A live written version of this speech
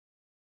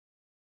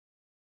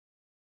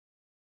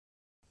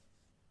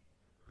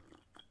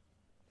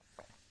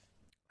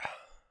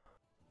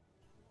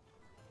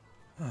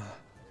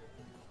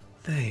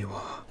There you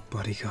are,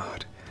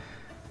 bodyguard.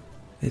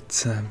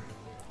 It's,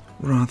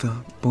 rather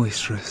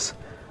boisterous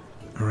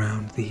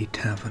around the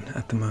tavern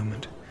at the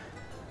moment.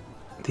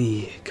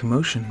 The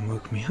commotion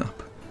woke me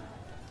up.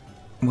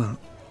 Well,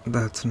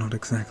 that's not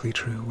exactly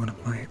true. One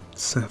of my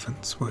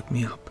servants woke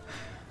me up.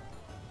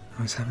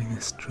 I was having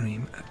this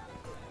dream.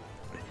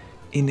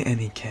 In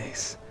any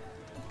case,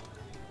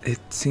 it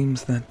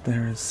seems that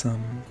there is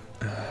some,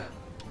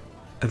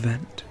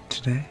 event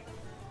today.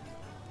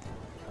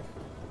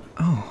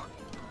 Oh,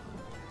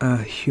 a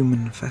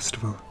human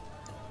festival.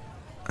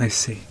 I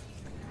see.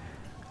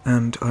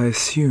 And I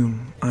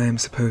assume I am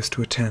supposed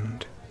to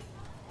attend.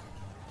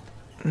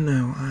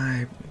 No,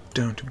 I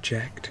don't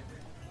object.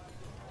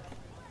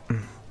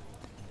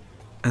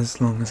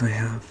 As long as I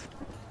have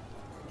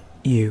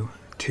you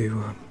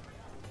to,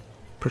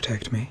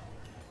 protect me.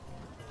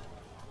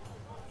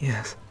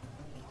 Yes.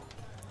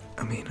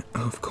 I mean,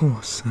 of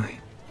course,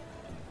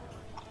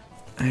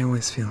 I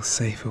always feel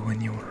safer when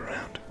you're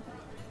around.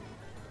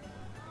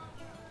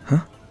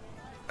 Huh?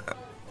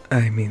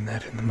 I mean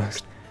that in the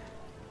most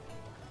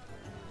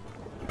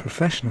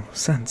professional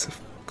sense, of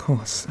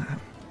course.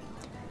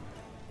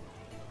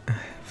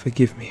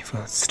 Forgive me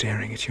for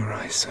staring at your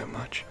eyes so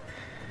much.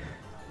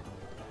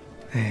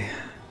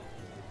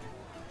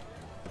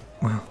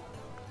 Well,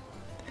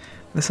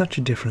 they're such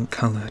a different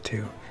color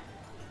to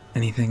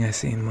anything I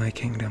see in my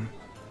kingdom.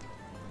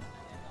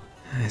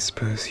 I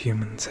suppose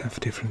humans have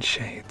different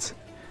shades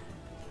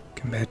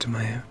compared to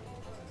my own.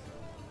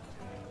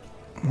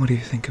 What do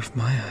you think of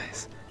my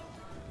eyes?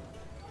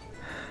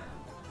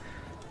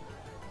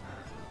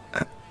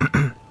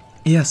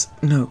 Yes,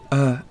 no,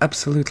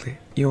 absolutely,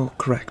 you're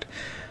correct.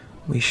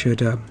 We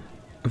should,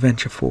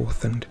 venture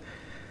forth and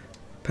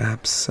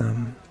perhaps,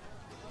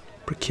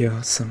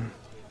 procure some,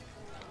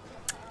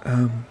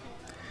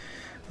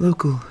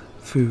 local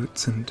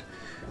foods and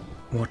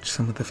watch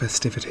some of the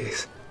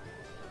festivities.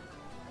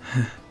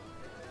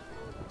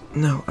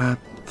 No,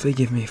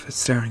 forgive me for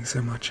staring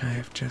so much. I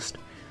have just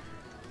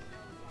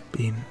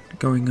been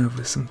going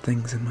over some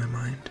things in my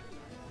mind.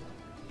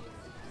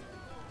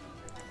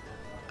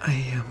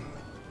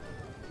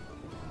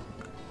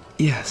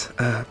 Yes,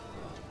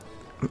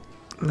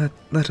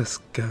 let us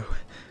go.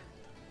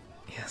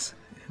 Yes,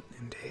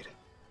 indeed.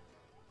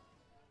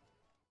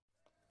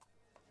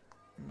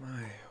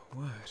 My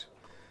word.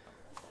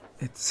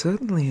 It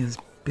certainly is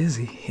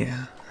busy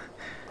here.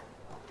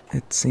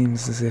 It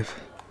seems as if...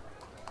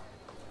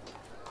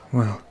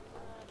 well...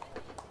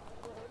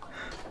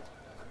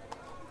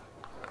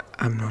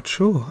 I'm not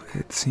sure.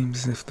 It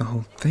seems as if the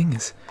whole thing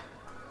is...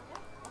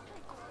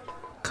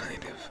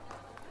 kind of...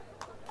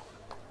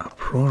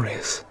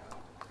 uproarious.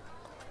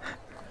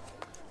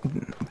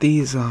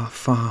 These are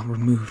far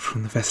removed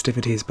from the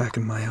festivities back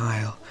in my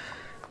isle.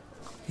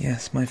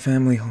 Yes, my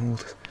family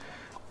holds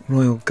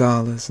royal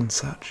galas and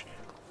such.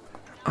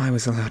 I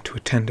was allowed to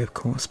attend, of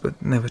course,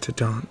 but never to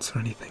dance or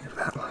anything of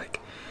that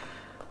like.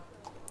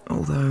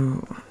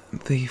 Although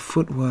the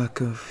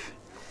footwork of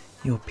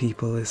your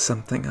people is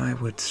something I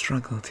would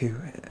struggle to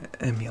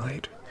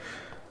emulate.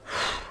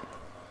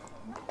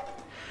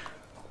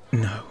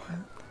 No.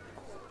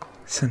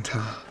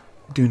 Centaur,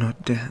 do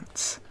not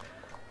dance.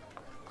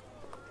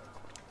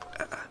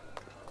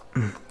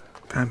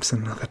 Perhaps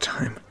another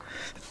time.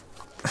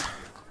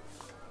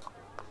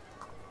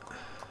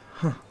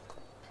 Huh.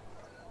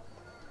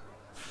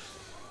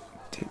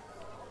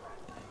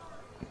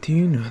 Do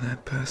you know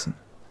that person?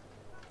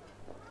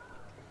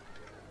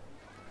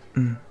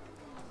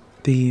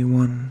 The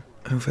one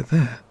over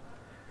there?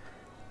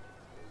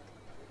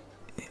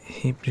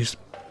 He just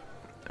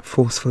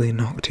forcefully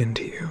knocked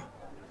into you.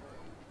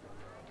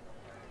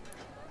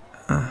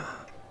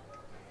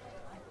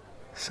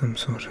 Some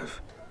sort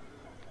of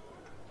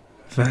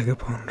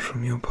vagabond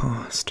from your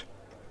past.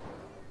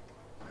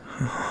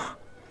 Oh,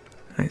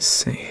 I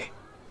see.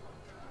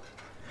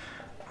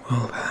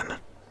 Well then,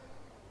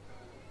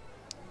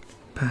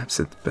 perhaps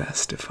it's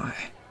best if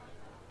I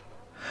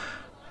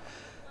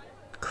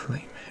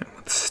claim him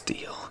with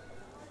steel.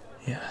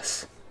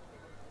 Yes.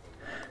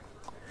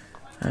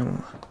 I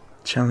will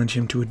challenge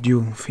him to a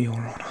duel for your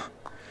honor.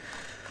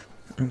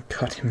 And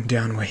cut him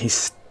down where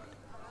he's...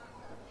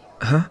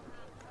 Huh?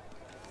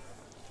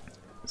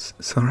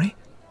 Sorry?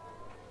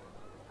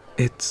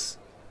 It's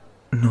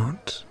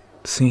not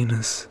seen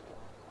as...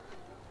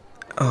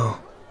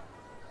 Oh.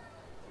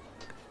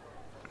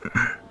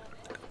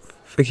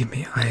 Forgive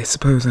me, I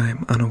suppose I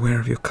am unaware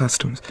of your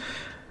customs.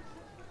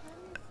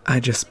 I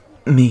just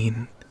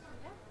mean...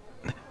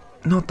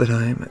 Not that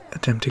I am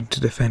attempting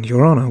to defend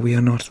your honor, we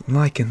are not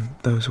like in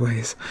those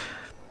ways.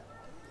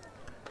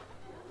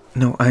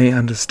 No, I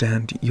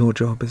understand your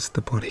job is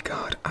the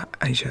bodyguard.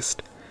 I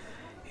just...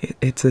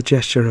 It's a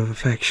gesture of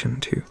affection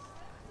to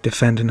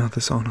defend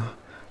another's honor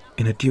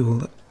in a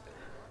duel.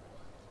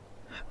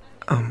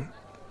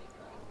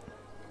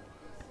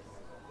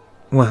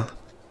 Well,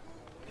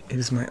 it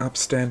is my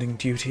upstanding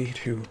duty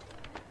to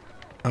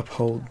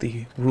uphold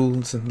the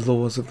rules and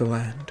laws of the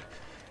land,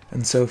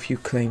 and so if you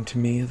claim to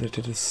me that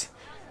it is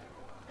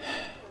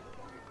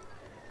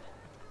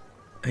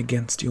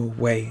against your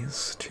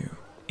ways to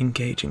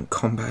engage in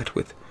combat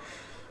with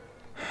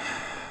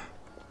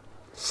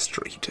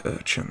street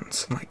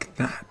urchins like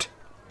that.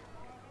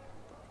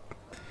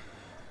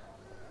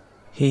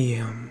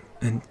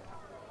 And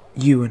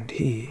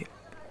he,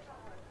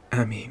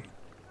 I mean,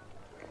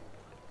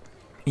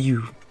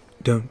 you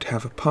don't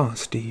have a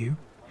past, do you?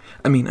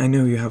 I mean, I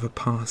know you have a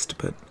past,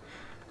 but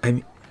I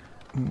mean,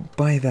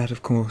 by that,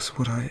 of course,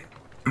 what I,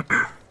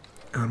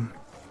 I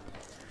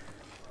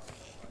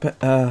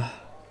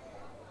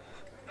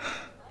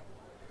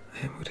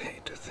would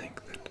hate to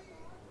think that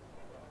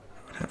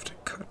I would have to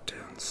cut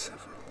down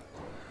several.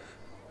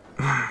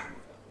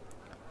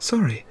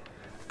 Sorry,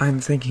 I'm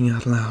thinking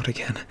out loud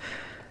again.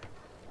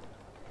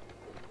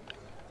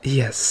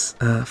 Yes,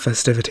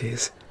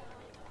 festivities.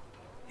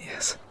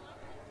 Yes.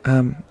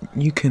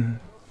 You can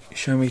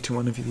show me to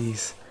one of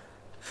these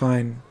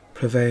fine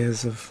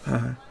purveyors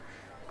of,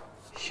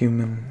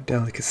 human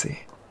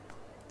delicacy.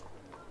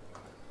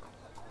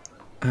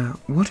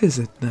 What is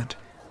it that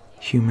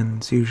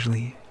humans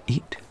usually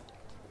eat?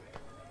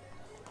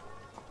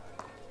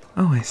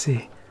 Oh, I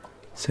see.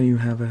 So you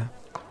have a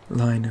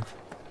line of...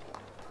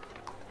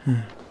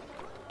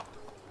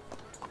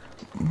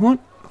 What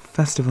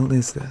festival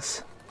is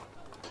this?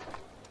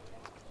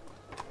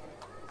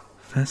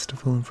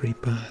 Festival of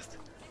Rebirth.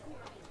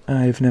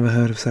 I've never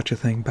heard of such a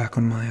thing back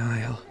on my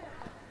isle.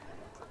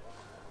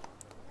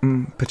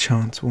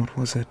 Perchance, what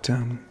was it,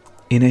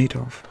 in aid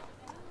of?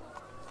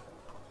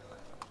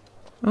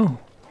 Oh,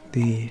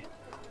 the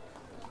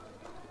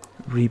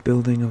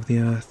rebuilding of the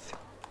earth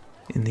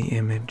in the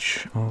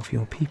image of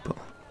your people.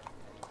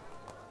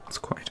 It's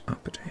quite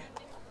uppity.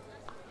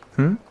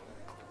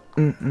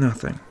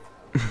 Nothing.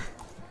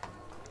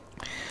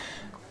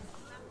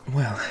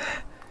 Well,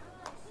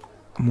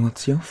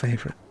 what's your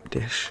favorite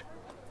dish?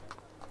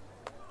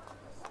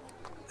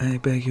 I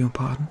beg your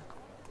pardon?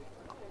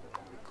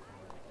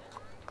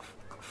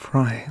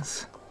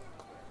 Fries.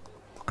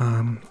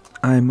 I'm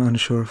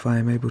unsure if I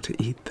am able to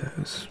eat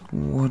those.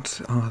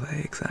 What are they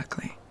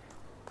exactly?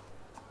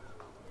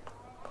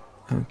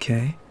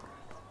 Okay.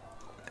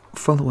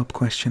 Follow-up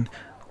question.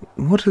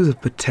 What is a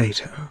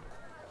potato?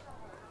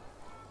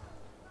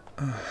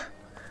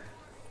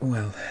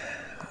 Well,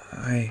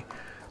 I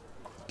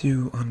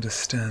do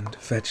understand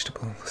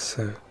vegetables,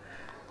 so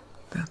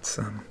that's,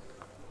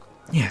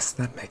 yes,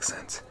 that makes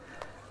sense.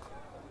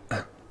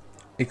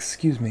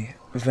 Excuse me,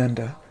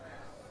 vendor.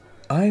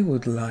 I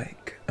would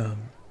like,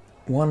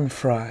 one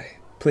fry,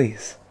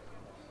 please.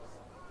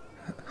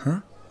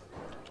 Huh?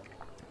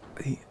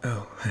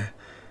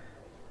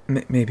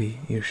 Maybe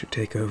you should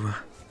take over.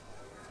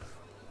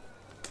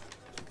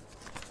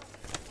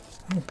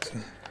 Oh, it's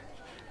a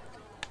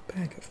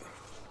bag of them.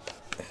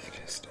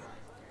 Just,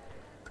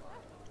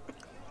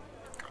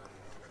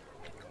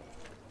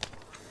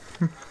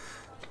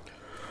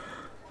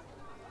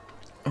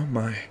 oh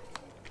my.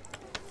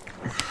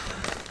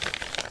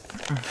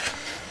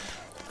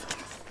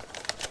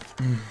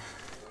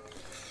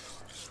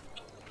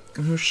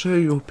 You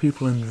say your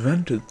people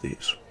invented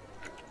these?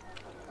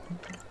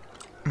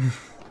 Oh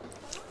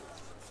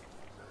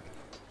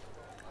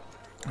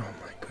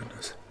my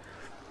goodness.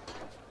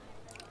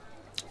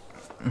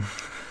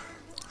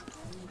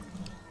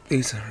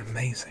 These are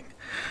amazing.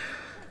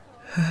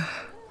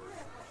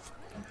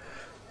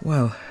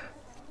 Well,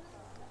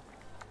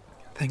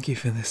 thank you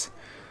for this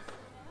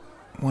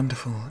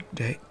wonderful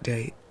day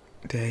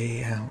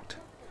out.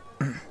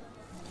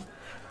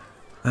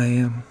 I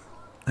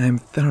am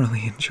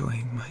thoroughly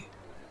enjoying my...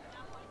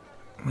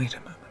 Wait a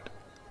moment.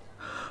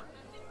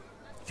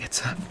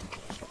 It's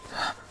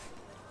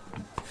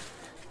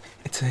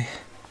a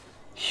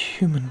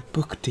human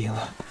book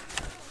dealer.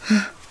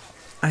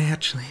 I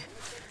actually...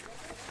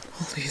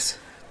 all these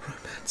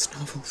romance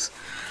novels.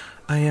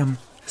 I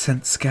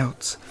sent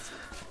scouts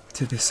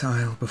to this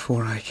isle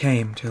before I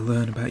came to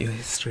learn about your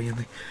history, and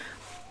they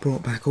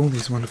brought back all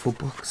these wonderful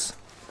books.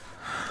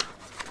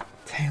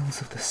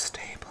 Tales of the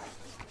Stable,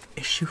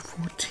 issue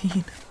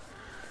 14.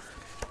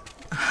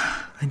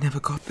 I never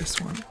got this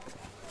one.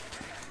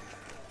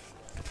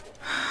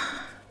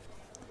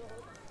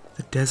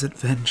 The Desert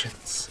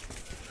Vengeance.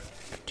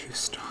 Two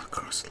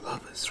star-crossed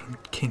lovers from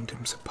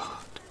kingdoms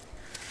apart.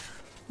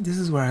 This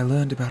is where I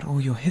learned about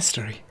all your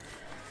history.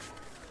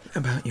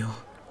 About your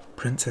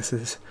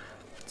princesses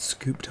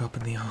scooped up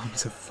in the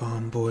arms of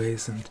farm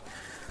boys, and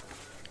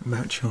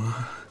about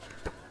your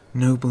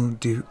noble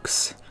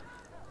dukes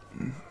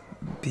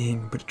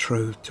being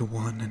betrothed to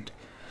one and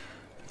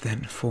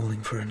then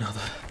falling for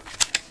another.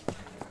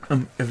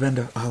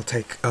 Vendor, I'll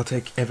take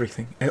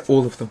everything,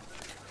 all of them.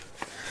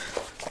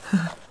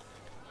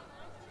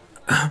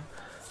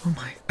 Oh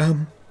my,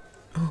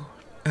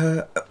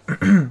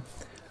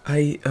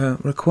 I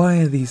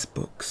require these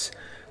books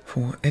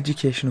for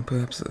educational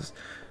purposes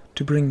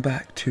to bring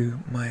back to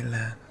my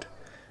land.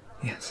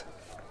 Yes.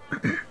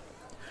 I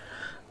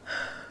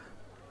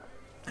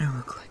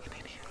look like an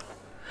idiot.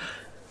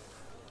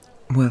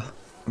 Well,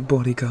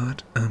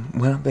 bodyguard,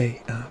 why don't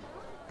they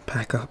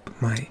pack up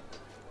my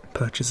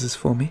purchases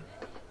for me?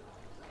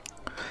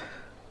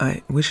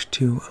 I wish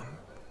to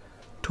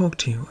talk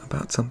to you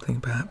about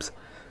something perhaps,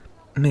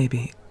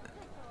 maybe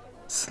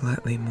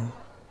slightly more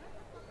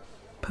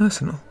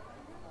personal.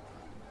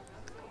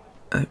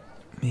 I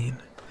mean,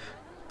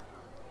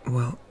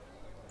 well,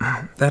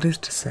 that is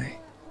to say,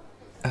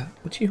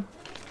 would you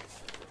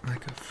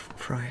like a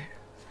fry?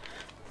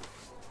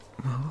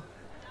 Well,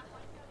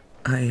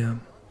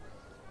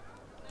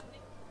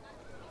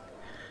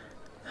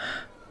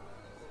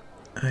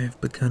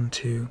 I've begun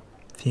to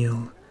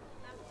feel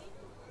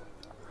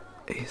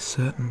a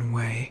certain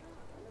way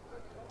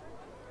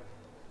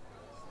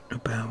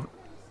about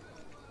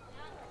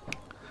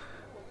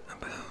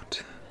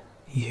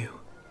you.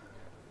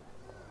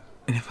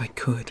 And if I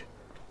could,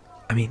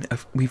 I mean,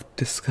 we've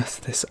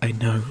discussed this, I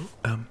know,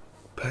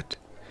 but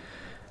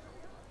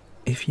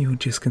if you would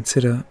just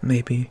consider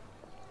maybe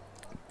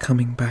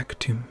coming back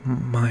to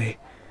my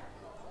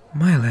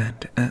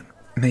land,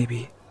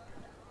 maybe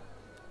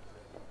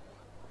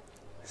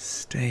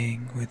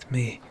staying with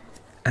me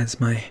as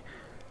my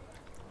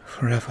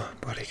forever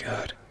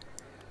bodyguard.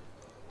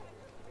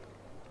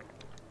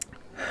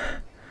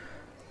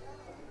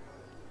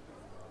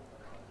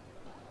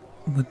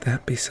 Would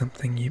that be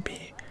something you'd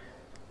be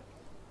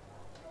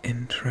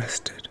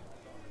interested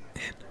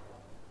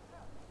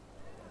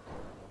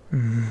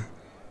in?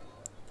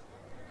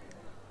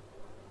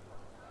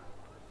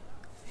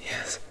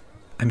 Yes,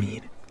 I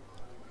mean,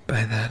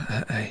 by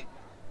that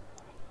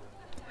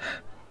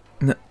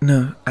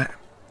No,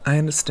 I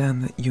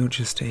understand that you're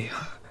just a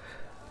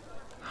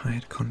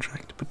hired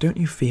contract, but don't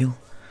you feel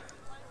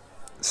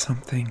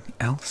something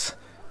else?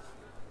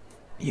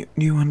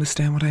 You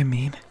understand what I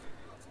mean?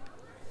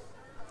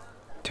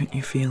 Don't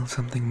you feel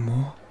something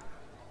more?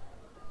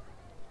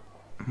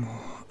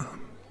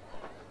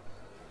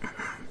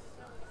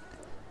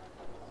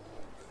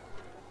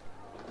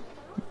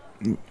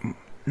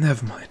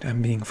 Never mind,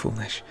 I'm being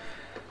foolish.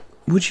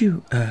 Would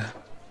you,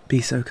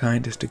 be so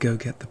kind as to go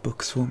get the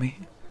books for me?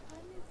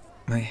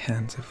 My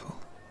hands are full.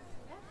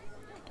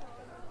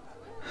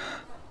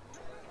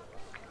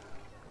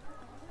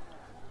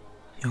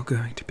 You're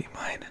going to be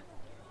mine.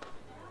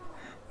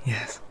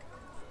 Yes.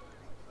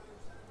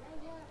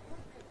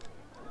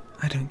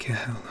 I don't care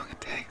how long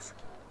it takes.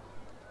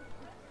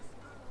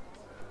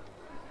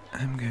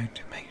 I'm going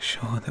to make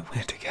sure that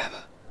we're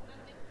together.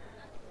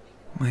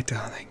 My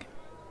darling.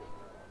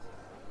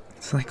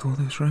 It's like all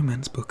those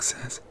romance books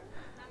says.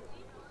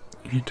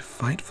 You need to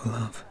fight for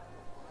love.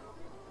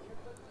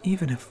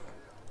 Even if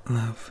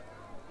love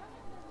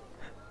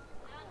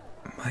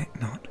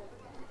might not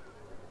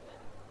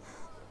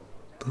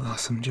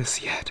blossom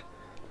just yet.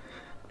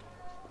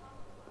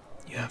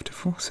 You have to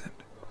force it.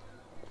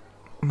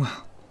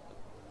 Well,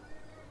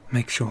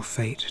 make sure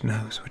fate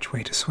knows which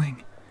way to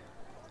swing.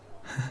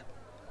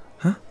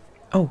 Huh?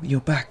 Oh,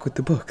 you're back with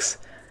the books.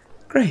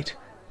 Great.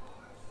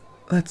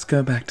 Let's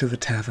go back to the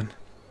tavern.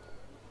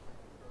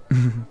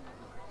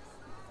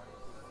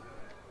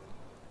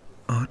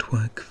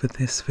 Artwork for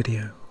this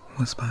video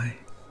was by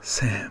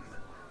Sam.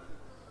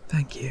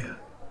 Thank you.